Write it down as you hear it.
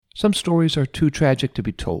Some stories are too tragic to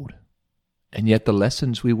be told, and yet the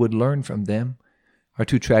lessons we would learn from them are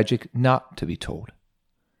too tragic not to be told.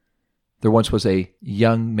 There once was a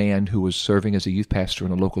young man who was serving as a youth pastor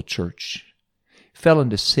in a local church. Fell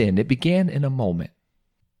into sin. It began in a moment.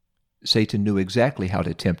 Satan knew exactly how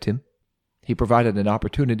to tempt him. He provided an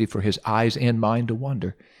opportunity for his eyes and mind to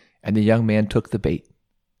wander, and the young man took the bait.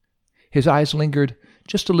 His eyes lingered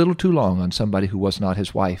just a little too long on somebody who was not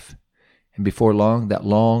his wife, and before long that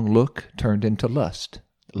long look turned into lust.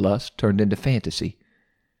 Lust turned into fantasy,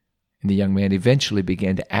 and the young man eventually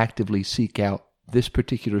began to actively seek out this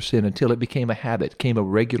particular sin until it became a habit, became a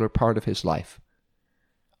regular part of his life.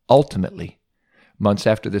 Ultimately, months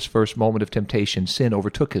after this first moment of temptation, sin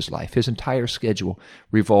overtook his life. His entire schedule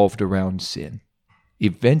revolved around sin.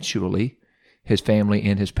 Eventually, his family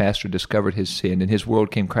and his pastor discovered his sin, and his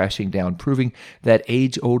world came crashing down, proving that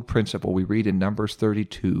age-old principle we read in Numbers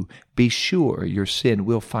 32, be sure your sin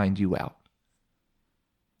will find you out.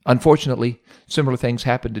 Unfortunately, similar things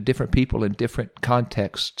happen to different people in different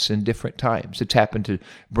contexts in different times. It's happened to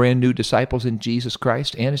brand new disciples in Jesus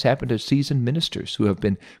Christ, and it's happened to seasoned ministers who have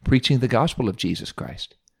been preaching the gospel of Jesus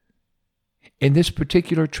Christ. In this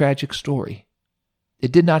particular tragic story,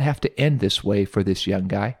 it did not have to end this way for this young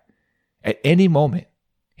guy. At any moment,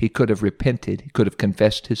 he could have repented. He could have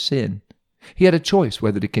confessed his sin. He had a choice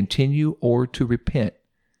whether to continue or to repent.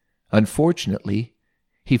 Unfortunately,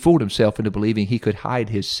 he fooled himself into believing he could hide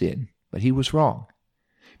his sin, but he was wrong,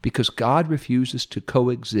 because God refuses to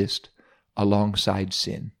coexist alongside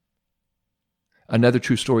sin. Another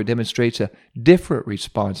true story demonstrates a different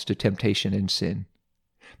response to temptation and sin.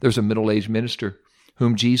 There's a middle-aged minister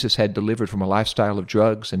whom Jesus had delivered from a lifestyle of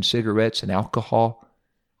drugs and cigarettes and alcohol.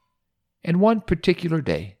 And one particular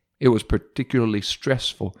day, it was particularly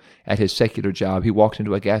stressful at his secular job. He walked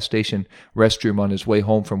into a gas station restroom on his way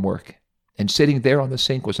home from work, and sitting there on the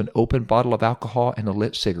sink was an open bottle of alcohol and a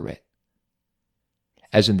lit cigarette.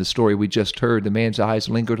 As in the story we just heard, the man's eyes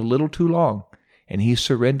lingered a little too long, and he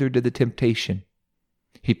surrendered to the temptation.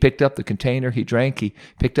 He picked up the container, he drank, he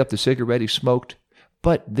picked up the cigarette, he smoked.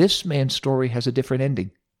 But this man's story has a different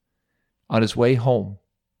ending. On his way home,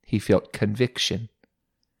 he felt conviction.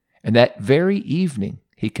 And that very evening,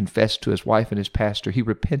 he confessed to his wife and his pastor. He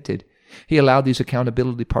repented. He allowed these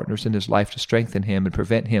accountability partners in his life to strengthen him and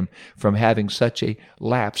prevent him from having such a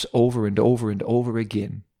lapse over and over and over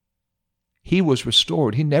again. He was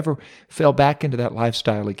restored. He never fell back into that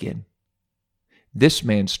lifestyle again. This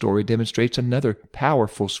man's story demonstrates another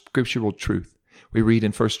powerful scriptural truth. We read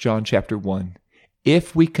in 1 John chapter 1,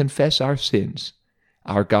 if we confess our sins,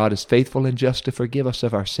 our God is faithful and just to forgive us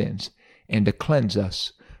of our sins and to cleanse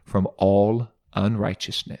us from all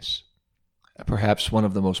unrighteousness. Perhaps one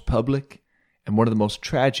of the most public and one of the most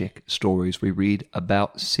tragic stories we read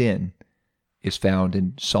about sin is found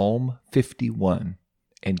in Psalm 51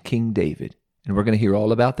 and King David. And we're going to hear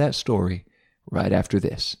all about that story right after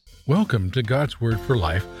this. Welcome to God's Word for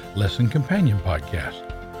Life Lesson Companion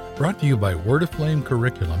Podcast, brought to you by Word of Flame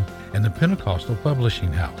Curriculum and the Pentecostal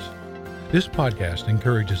Publishing House. This podcast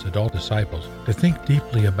encourages adult disciples to think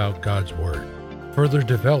deeply about God's Word, further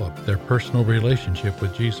develop their personal relationship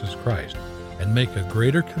with Jesus Christ, and make a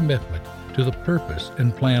greater commitment to the purpose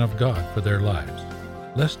and plan of God for their lives.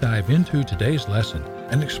 Let's dive into today's lesson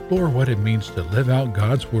and explore what it means to live out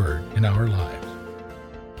God's Word in our lives.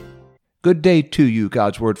 Good day to you,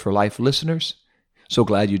 God's Word for Life listeners. So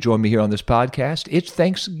glad you joined me here on this podcast. It's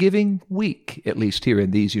Thanksgiving week, at least here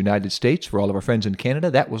in these United States. For all of our friends in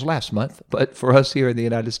Canada, that was last month. But for us here in the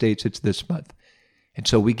United States, it's this month. And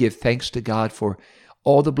so we give thanks to God for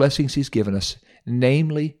all the blessings He's given us,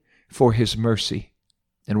 namely for His mercy.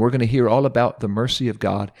 And we're going to hear all about the mercy of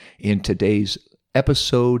God in today's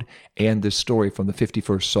episode and this story from the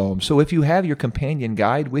 51st Psalm. So if you have your companion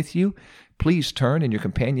guide with you, please turn in your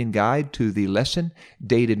companion guide to the lesson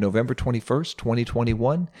dated November 21st,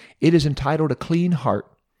 2021. It is entitled A Clean Heart.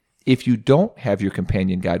 If you don't have your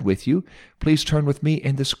companion guide with you, please turn with me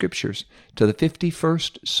in the scriptures to the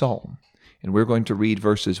 51st Psalm. And we're going to read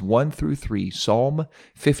verses 1 through 3, Psalm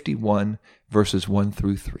 51, verses 1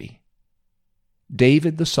 through 3.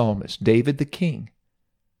 David the psalmist, David the king,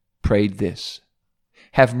 prayed this,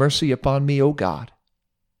 have mercy upon me, O God,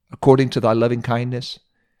 according to thy loving kindness,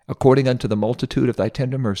 according unto the multitude of thy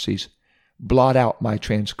tender mercies, blot out my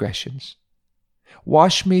transgressions.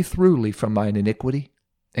 Wash me thoroughly from mine iniquity,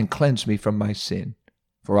 and cleanse me from my sin.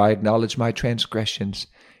 For I acknowledge my transgressions,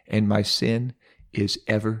 and my sin is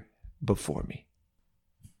ever before me.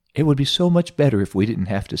 It would be so much better if we didn't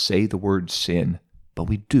have to say the word sin, but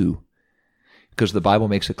we do. Because the Bible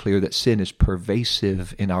makes it clear that sin is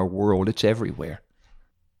pervasive in our world. It's everywhere.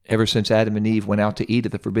 Ever since Adam and Eve went out to eat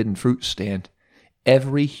at the forbidden fruit stand,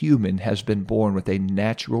 every human has been born with a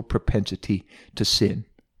natural propensity to sin.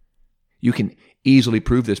 You can easily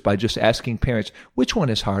prove this by just asking parents, which one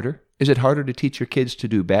is harder? Is it harder to teach your kids to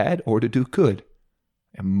do bad or to do good?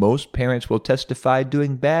 And most parents will testify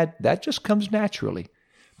doing bad, that just comes naturally.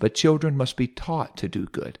 But children must be taught to do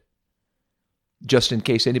good. Just in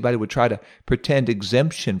case anybody would try to pretend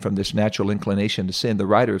exemption from this natural inclination to sin, the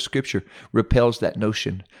writer of Scripture repels that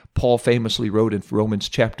notion. Paul famously wrote in Romans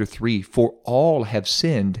chapter 3, "For all have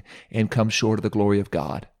sinned and come short of the glory of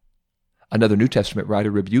God." Another New Testament writer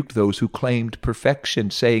rebuked those who claimed perfection,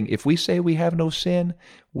 saying, "If we say we have no sin,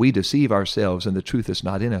 we deceive ourselves and the truth is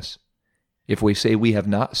not in us. If we say we have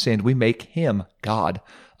not sinned, we make him, God,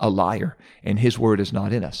 a liar, and his word is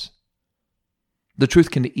not in us." The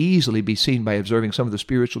truth can easily be seen by observing some of the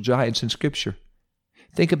spiritual giants in Scripture.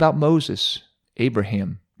 Think about Moses,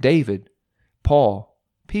 Abraham, David, Paul,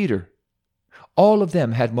 Peter. All of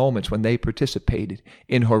them had moments when they participated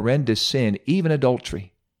in horrendous sin, even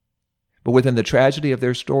adultery. But within the tragedy of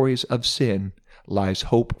their stories of sin lies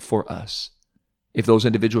hope for us. If those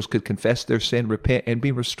individuals could confess their sin, repent, and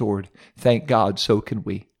be restored, thank God, so can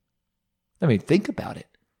we. I mean, think about it.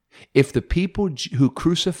 If the people who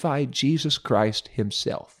crucified Jesus Christ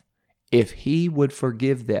himself, if he would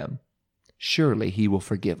forgive them, surely he will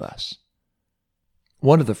forgive us.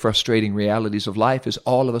 One of the frustrating realities of life is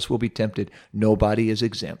all of us will be tempted. Nobody is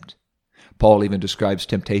exempt. Paul even describes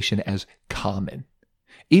temptation as common.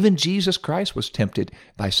 Even Jesus Christ was tempted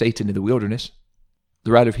by Satan in the wilderness.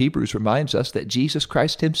 The writer of Hebrews reminds us that Jesus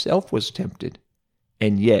Christ himself was tempted,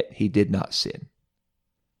 and yet he did not sin.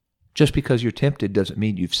 Just because you're tempted doesn't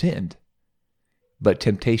mean you've sinned. But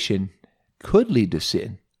temptation could lead to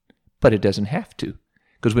sin, but it doesn't have to,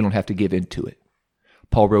 because we don't have to give in to it.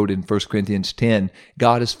 Paul wrote in 1 Corinthians 10,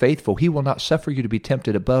 "God is faithful. He will not suffer you to be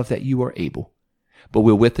tempted above that you are able, but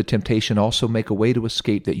will with the temptation also make a way to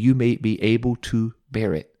escape that you may be able to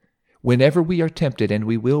bear it." Whenever we are tempted, and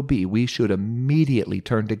we will be, we should immediately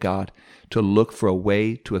turn to God to look for a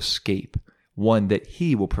way to escape, one that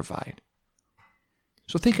he will provide.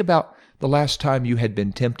 So think about the last time you had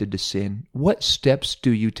been tempted to sin. What steps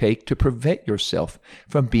do you take to prevent yourself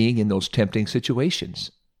from being in those tempting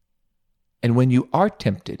situations? And when you are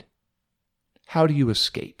tempted, how do you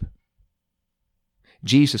escape?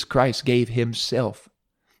 Jesus Christ gave himself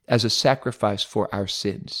as a sacrifice for our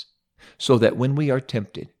sins, so that when we are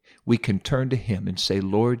tempted, we can turn to him and say,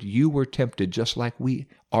 "Lord, you were tempted just like we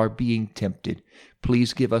are being tempted.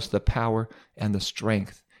 Please give us the power and the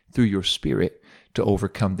strength through your Spirit to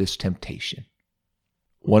overcome this temptation."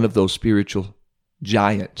 One of those spiritual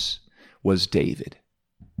giants was David.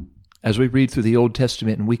 As we read through the Old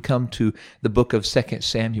Testament and we come to the book of 2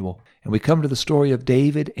 Samuel, and we come to the story of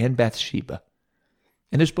David and Bathsheba,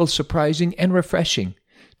 and it's both surprising and refreshing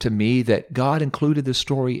to me that God included the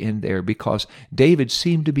story in there, because David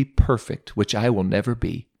seemed to be perfect, which I will never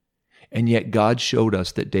be, and yet God showed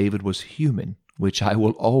us that David was human, which I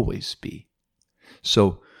will always be.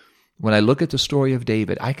 So when I look at the story of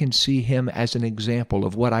David, I can see him as an example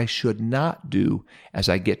of what I should not do as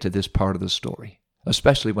I get to this part of the story,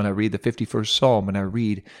 especially when I read the 51st Psalm and I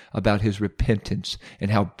read about his repentance and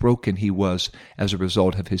how broken he was as a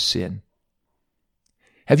result of his sin.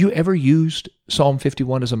 Have you ever used Psalm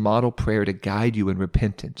 51 as a model prayer to guide you in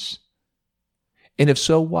repentance? And if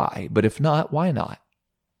so, why? But if not, why not?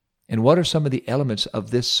 And what are some of the elements of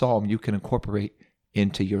this psalm you can incorporate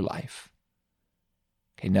into your life?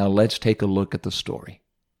 Okay, now let's take a look at the story.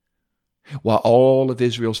 While all of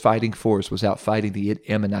Israel's fighting force was out fighting the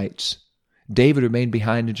Ammonites, David remained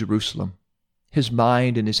behind in Jerusalem, his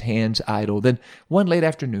mind and his hands idle. Then one late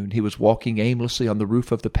afternoon, he was walking aimlessly on the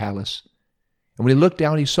roof of the palace. And when he looked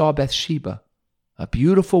down, he saw Bathsheba, a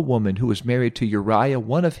beautiful woman who was married to Uriah,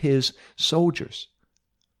 one of his soldiers,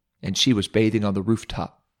 and she was bathing on the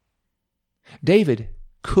rooftop. David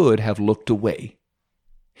could have looked away.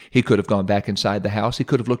 He could have gone back inside the house. He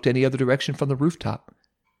could have looked any other direction from the rooftop.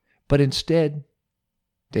 But instead,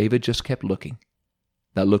 David just kept looking.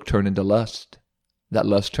 That look turned into lust. That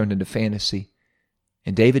lust turned into fantasy.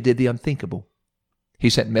 And David did the unthinkable. He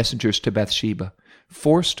sent messengers to Bathsheba,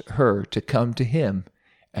 forced her to come to him,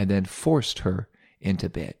 and then forced her into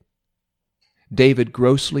bed. David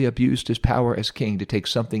grossly abused his power as king to take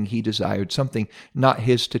something he desired, something not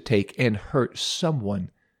his to take, and hurt someone.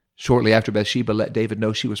 Shortly after Bathsheba let David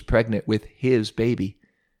know she was pregnant with his baby,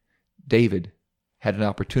 David had an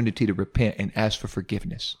opportunity to repent and ask for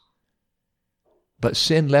forgiveness. But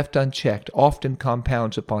sin left unchecked often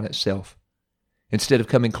compounds upon itself. Instead of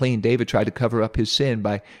coming clean, David tried to cover up his sin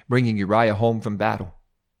by bringing Uriah home from battle.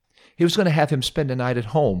 He was going to have him spend the night at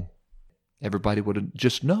home. Everybody would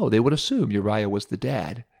just know. They would assume Uriah was the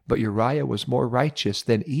dad. But Uriah was more righteous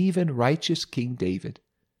than even righteous King David.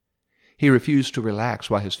 He refused to relax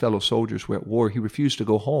while his fellow soldiers were at war. He refused to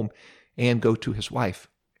go home and go to his wife.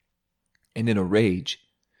 And in a rage,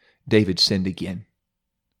 David sinned again.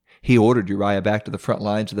 He ordered Uriah back to the front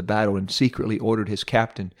lines of the battle and secretly ordered his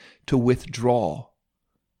captain to withdraw,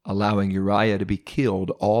 allowing Uriah to be killed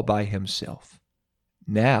all by himself.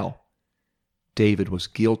 Now, David was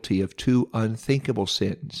guilty of two unthinkable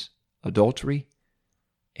sins, adultery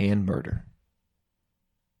and murder.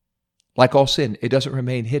 Like all sin, it doesn't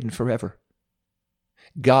remain hidden forever.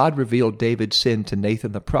 God revealed David's sin to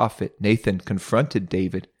Nathan the prophet. Nathan confronted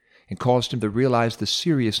David and caused him to realize the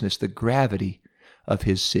seriousness, the gravity of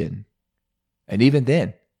his sin. And even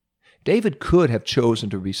then, David could have chosen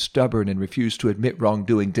to be stubborn and refuse to admit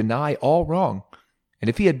wrongdoing, deny all wrong. And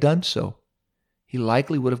if he had done so, he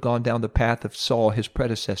likely would have gone down the path of Saul, his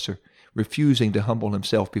predecessor, refusing to humble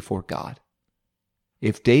himself before God.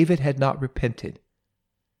 If David had not repented,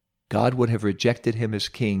 God would have rejected him as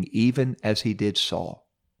king, even as he did Saul.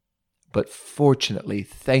 But fortunately,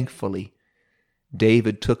 thankfully,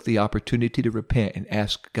 David took the opportunity to repent and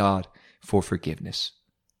ask God for forgiveness.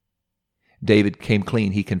 David came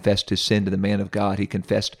clean. He confessed his sin to the man of God. He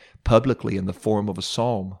confessed publicly in the form of a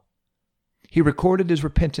psalm. He recorded his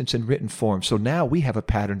repentance in written form. So now we have a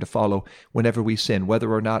pattern to follow whenever we sin.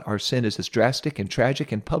 Whether or not our sin is as drastic and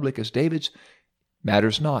tragic and public as David's,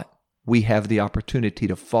 matters not. We have the opportunity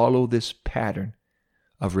to follow this pattern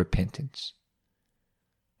of repentance.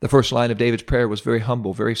 The first line of David's prayer was very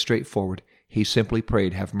humble, very straightforward. He simply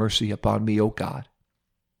prayed, "Have mercy upon me, O God."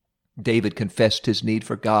 David confessed his need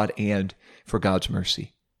for God and for God's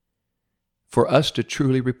mercy. For us to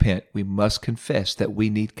truly repent, we must confess that we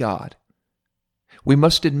need God. We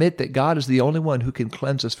must admit that God is the only one who can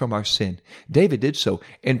cleanse us from our sin. David did so,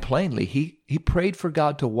 and plainly he prayed for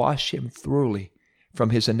God to wash him thoroughly from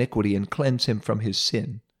his iniquity and cleanse him from his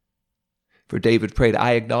sin. For David prayed,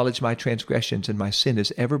 "I acknowledge my transgressions, and my sin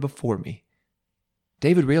is ever before me."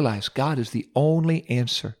 David realized God is the only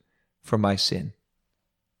answer for my sin.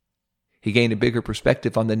 He gained a bigger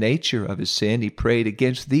perspective on the nature of his sin. He prayed,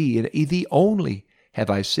 "Against thee, and thee only, have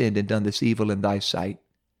I sinned and done this evil in thy sight."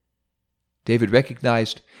 David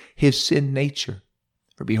recognized his sin nature.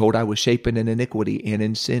 "For behold, I was shapen in iniquity, and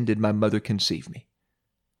in sin did my mother conceive me."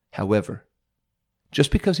 However, just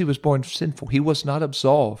because he was born sinful, he was not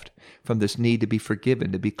absolved from this need to be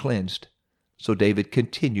forgiven, to be cleansed. So David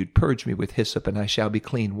continued, "Purge me with hyssop, and I shall be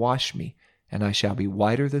clean. Wash me, and I shall be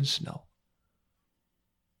whiter than snow."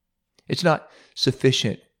 It's not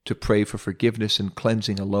sufficient to pray for forgiveness and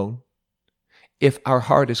cleansing alone. If our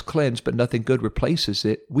heart is cleansed but nothing good replaces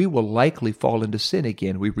it, we will likely fall into sin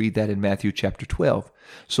again. We read that in Matthew chapter 12.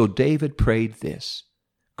 So David prayed this,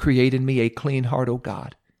 "Create in me a clean heart, O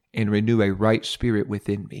God, and renew a right spirit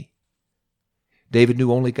within me." David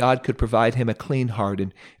knew only God could provide him a clean heart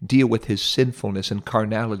and deal with his sinfulness and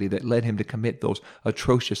carnality that led him to commit those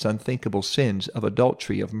atrocious, unthinkable sins of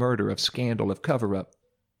adultery, of murder, of scandal, of cover-up.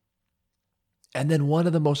 And then one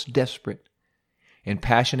of the most desperate and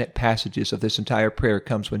passionate passages of this entire prayer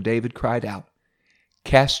comes when David cried out,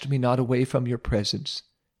 "Cast me not away from your presence,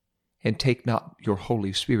 and take not your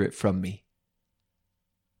Holy Spirit from me."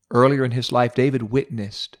 Earlier in his life, David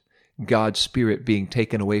witnessed God's Spirit being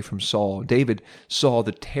taken away from Saul. David saw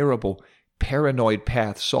the terrible, paranoid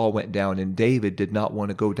path Saul went down, and David did not want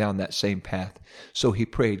to go down that same path. So he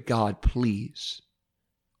prayed, "God, please,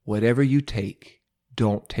 whatever you take,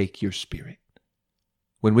 don't take your Spirit."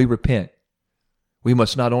 When we repent, we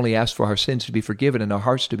must not only ask for our sins to be forgiven and our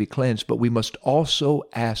hearts to be cleansed, but we must also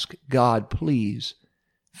ask God, "Please,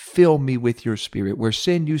 fill me with your Spirit. Where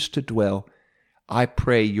sin used to dwell, I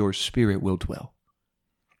pray your Spirit will dwell."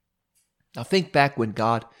 Now think back when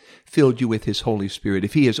God filled you with His Holy Spirit.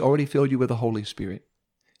 If He has already filled you with the Holy Spirit,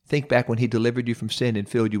 think back when He delivered you from sin and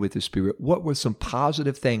filled you with His Spirit. What were some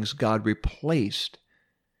positive things God replaced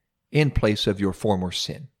in place of your former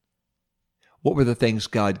sin? What were the things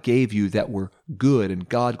God gave you that were good and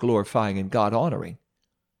God-glorifying and God-honoring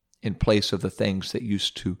in place of the things that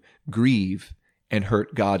used to grieve and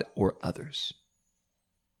hurt God or others?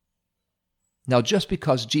 Now, just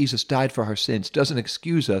because Jesus died for our sins doesn't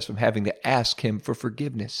excuse us from having to ask Him for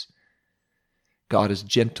forgiveness. God is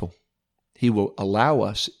gentle. He will allow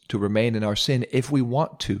us to remain in our sin if we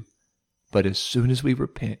want to, but as soon as we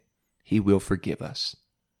repent, He will forgive us.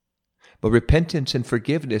 But repentance and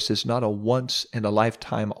forgiveness is not a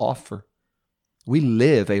once-in-a-lifetime offer. We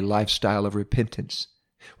live a lifestyle of repentance.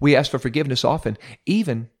 We ask for forgiveness often.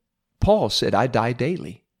 Even Paul said, "I die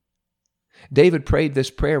daily." David prayed this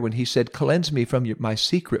prayer when he said, "Cleanse me from my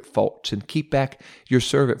secret faults and keep back your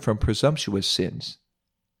servant from presumptuous sins."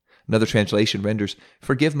 Another translation renders,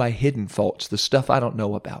 "Forgive my hidden faults, the stuff I don't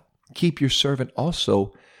know about. Keep your servant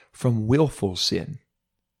also from willful sin."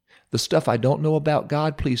 The stuff I don't know about,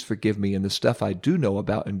 God, please forgive me. And the stuff I do know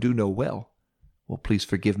about and do know well, well, please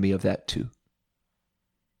forgive me of that too.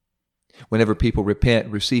 Whenever people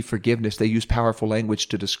repent, receive forgiveness, they use powerful language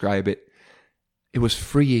to describe it. It was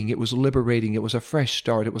freeing, it was liberating, it was a fresh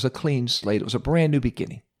start, it was a clean slate, it was a brand new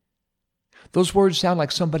beginning. Those words sound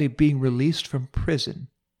like somebody being released from prison,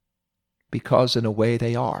 because in a way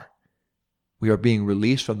they are. We are being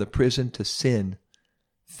released from the prison to sin.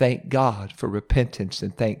 Thank God for repentance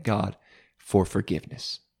and thank God for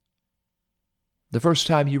forgiveness. The first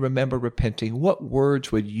time you remember repenting, what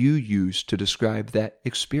words would you use to describe that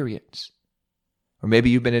experience? Or maybe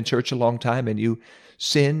you've been in church a long time and you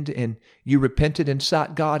sinned and you repented and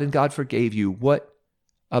sought God and God forgave you. What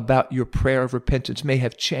about your prayer of repentance may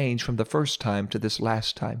have changed from the first time to this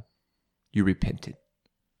last time you repented?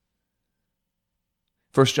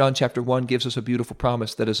 1 John chapter 1 gives us a beautiful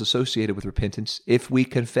promise that is associated with repentance. If we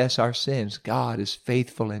confess our sins, God is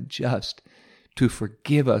faithful and just to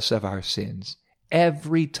forgive us of our sins.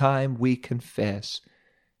 Every time we confess,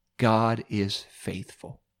 God is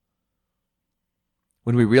faithful.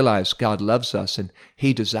 When we realize God loves us and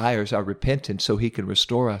He desires our repentance so He can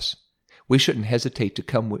restore us, we shouldn't hesitate to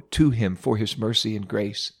come to Him for His mercy and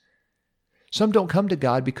grace. Some don't come to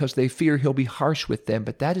God because they fear He'll be harsh with them,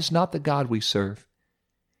 but that is not the God we serve.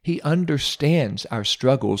 He understands our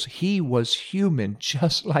struggles. He was human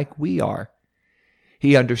just like we are.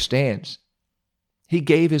 He understands. He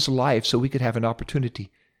gave His life so we could have an opportunity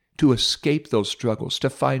to escape those struggles, to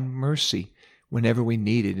find mercy whenever we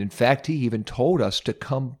need it. In fact, He even told us to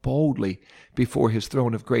come boldly before His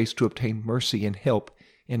throne of grace to obtain mercy and help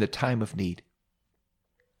in the time of need.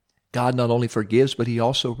 God not only forgives, but He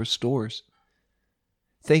also restores.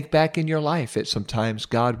 Think back in your life at some times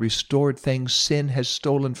God restored things sin has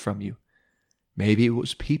stolen from you. Maybe it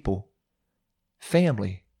was people,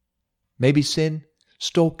 family. Maybe sin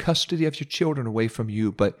stole custody of your children away from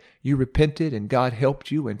you, but you repented and God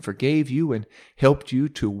helped you and forgave you and helped you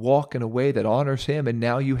to walk in a way that honors Him, and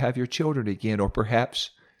now you have your children again. Or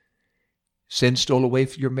perhaps sin stole away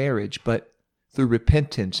from your marriage, but through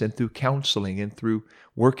repentance and through counseling and through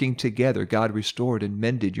working together, God restored and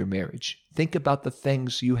mended your marriage. Think about the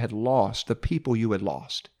things you had lost, the people you had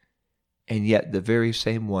lost, and yet the very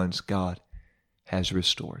same ones God has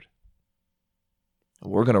restored.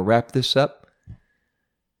 We're going to wrap this up.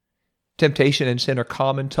 Temptation and sin are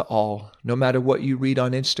common to all. No matter what you read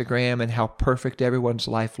on Instagram and how perfect everyone's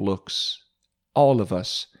life looks, all of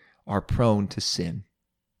us are prone to sin.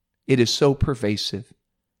 It is so pervasive.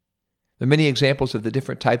 There are many examples of the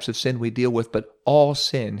different types of sin we deal with, but all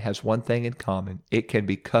sin has one thing in common. It can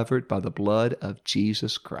be covered by the blood of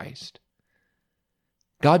Jesus Christ.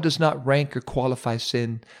 God does not rank or qualify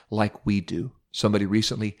sin like we do. Somebody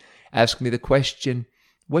recently asked me the question,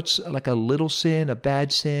 what's like a little sin, a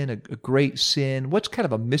bad sin, a great sin? What's kind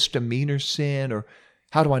of a misdemeanor sin? Or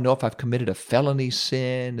how do I know if I've committed a felony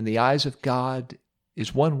sin? In the eyes of God,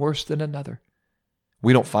 is one worse than another?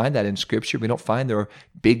 We don't find that in Scripture. We don't find there are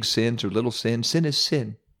big sins or little sins. Sin is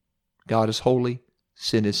sin. God is holy.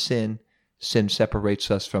 Sin is sin. Sin separates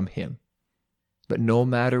us from Him. But no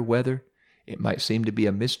matter whether it might seem to be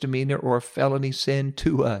a misdemeanor or a felony sin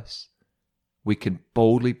to us, we can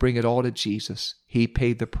boldly bring it all to Jesus. He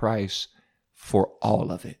paid the price for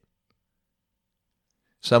all of it.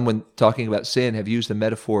 Some, when talking about sin, have used the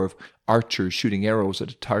metaphor of archers shooting arrows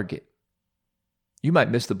at a target. You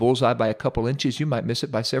might miss the bullseye by a couple inches. You might miss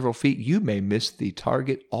it by several feet. You may miss the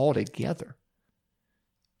target altogether.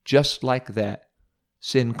 Just like that,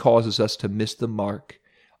 sin causes us to miss the mark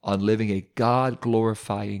on living a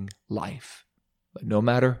God-glorifying life. But no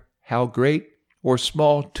matter how great or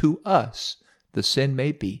small to us the sin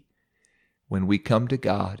may be, when we come to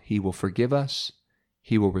God, He will forgive us,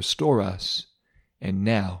 He will restore us, and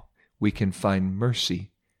now we can find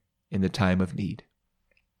mercy in the time of need.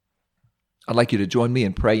 I'd like you to join me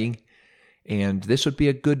in praying, and this would be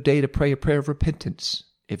a good day to pray a prayer of repentance.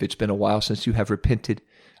 If it's been a while since you have repented,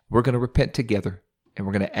 we're going to repent together, and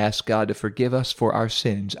we're going to ask God to forgive us for our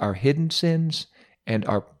sins, our hidden sins and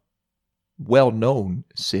our well-known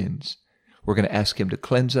sins. We're going to ask Him to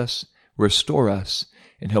cleanse us, restore us,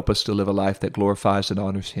 and help us to live a life that glorifies and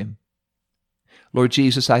honors Him. Lord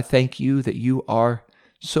Jesus, I thank You that You are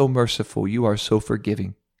so merciful. You are so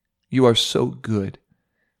forgiving. You are so good.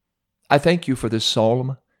 I thank You for this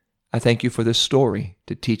psalm. I thank You for this story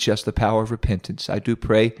to teach us the power of repentance. I do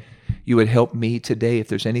pray you would help me today if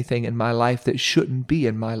there's anything in my life that shouldn't be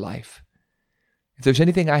in my life. If there's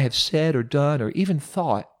anything I have said or done or even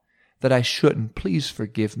thought that I shouldn't, please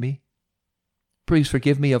forgive me. Please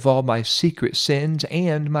forgive me of all my secret sins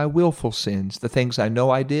and my willful sins, the things I know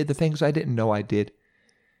I did, the things I didn't know I did.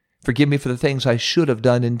 Forgive me for the things I should have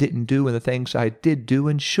done and didn't do, and the things I did do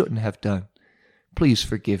and shouldn't have done. Please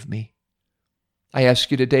forgive me. I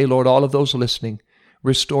ask you today, Lord, all of those listening,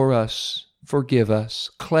 restore us, forgive us,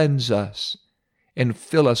 cleanse us, and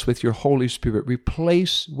fill us with your Holy Spirit.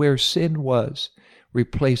 Replace where sin was.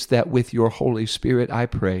 Replace that with your Holy Spirit, I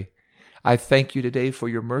pray. I thank you today for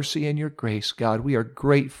your mercy and your grace, God. We are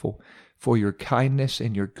grateful for your kindness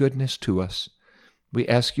and your goodness to us. We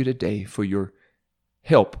ask you today for your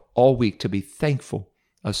help all week to be thankful,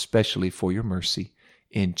 especially for your mercy.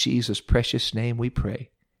 In Jesus' precious name we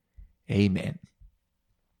pray. Amen.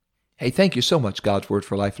 Hey, thank you so much, God's Word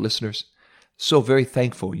for Life listeners. So very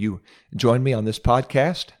thankful you joined me on this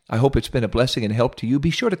podcast. I hope it's been a blessing and help to you.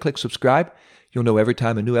 Be sure to click subscribe. You'll know every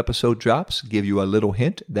time a new episode drops. Give you a little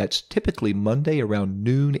hint. That's typically Monday around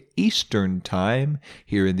noon Eastern time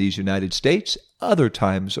here in these United States, other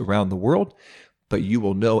times around the world. But you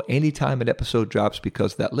will know anytime an episode drops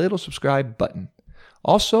because of that little subscribe button.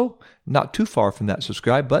 Also, not too far from that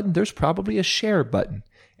subscribe button, there's probably a share button.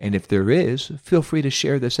 And if there is, feel free to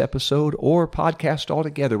share this episode or podcast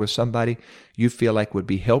altogether with somebody you feel like would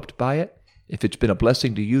be helped by it. If it's been a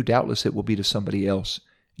blessing to you, doubtless it will be to somebody else.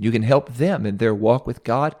 You can help them in their walk with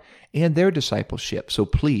God and their discipleship. So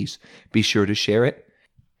please be sure to share it.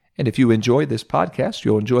 And if you enjoy this podcast,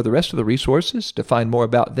 you'll enjoy the rest of the resources. To find more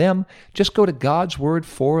about them, just go to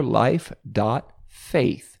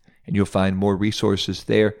godswordforlife.faith, and you'll find more resources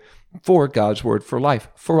there for God's Word for Life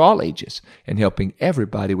for all ages and helping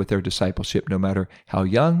everybody with their discipleship, no matter how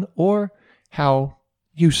young or how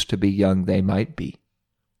used to be young they might be.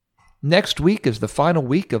 Next week is the final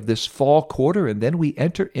week of this fall quarter, and then we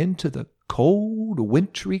enter into the cold,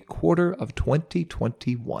 wintry quarter of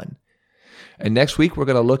 2021. And next week, we're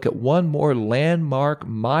going to look at one more landmark,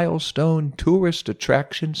 milestone, tourist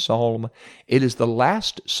attraction psalm. It is the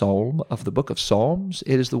last psalm of the book of Psalms.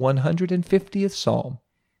 It is the 150th psalm.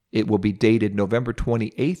 It will be dated November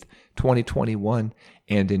 28th, 2021,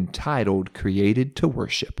 and entitled Created to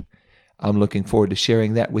Worship. I'm looking forward to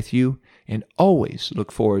sharing that with you, and always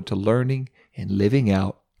look forward to learning and living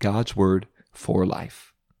out God's Word for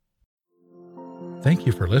Life. Thank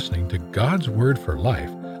you for listening to God's Word for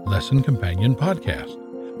Life Lesson Companion Podcast,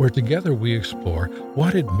 where together we explore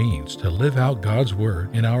what it means to live out God's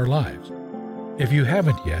Word in our lives. If you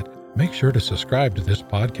haven't yet, make sure to subscribe to this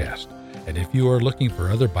podcast. And if you are looking for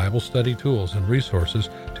other Bible study tools and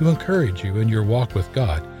resources to encourage you in your walk with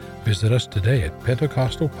God, visit us today at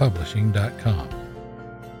PentecostalPublishing.com.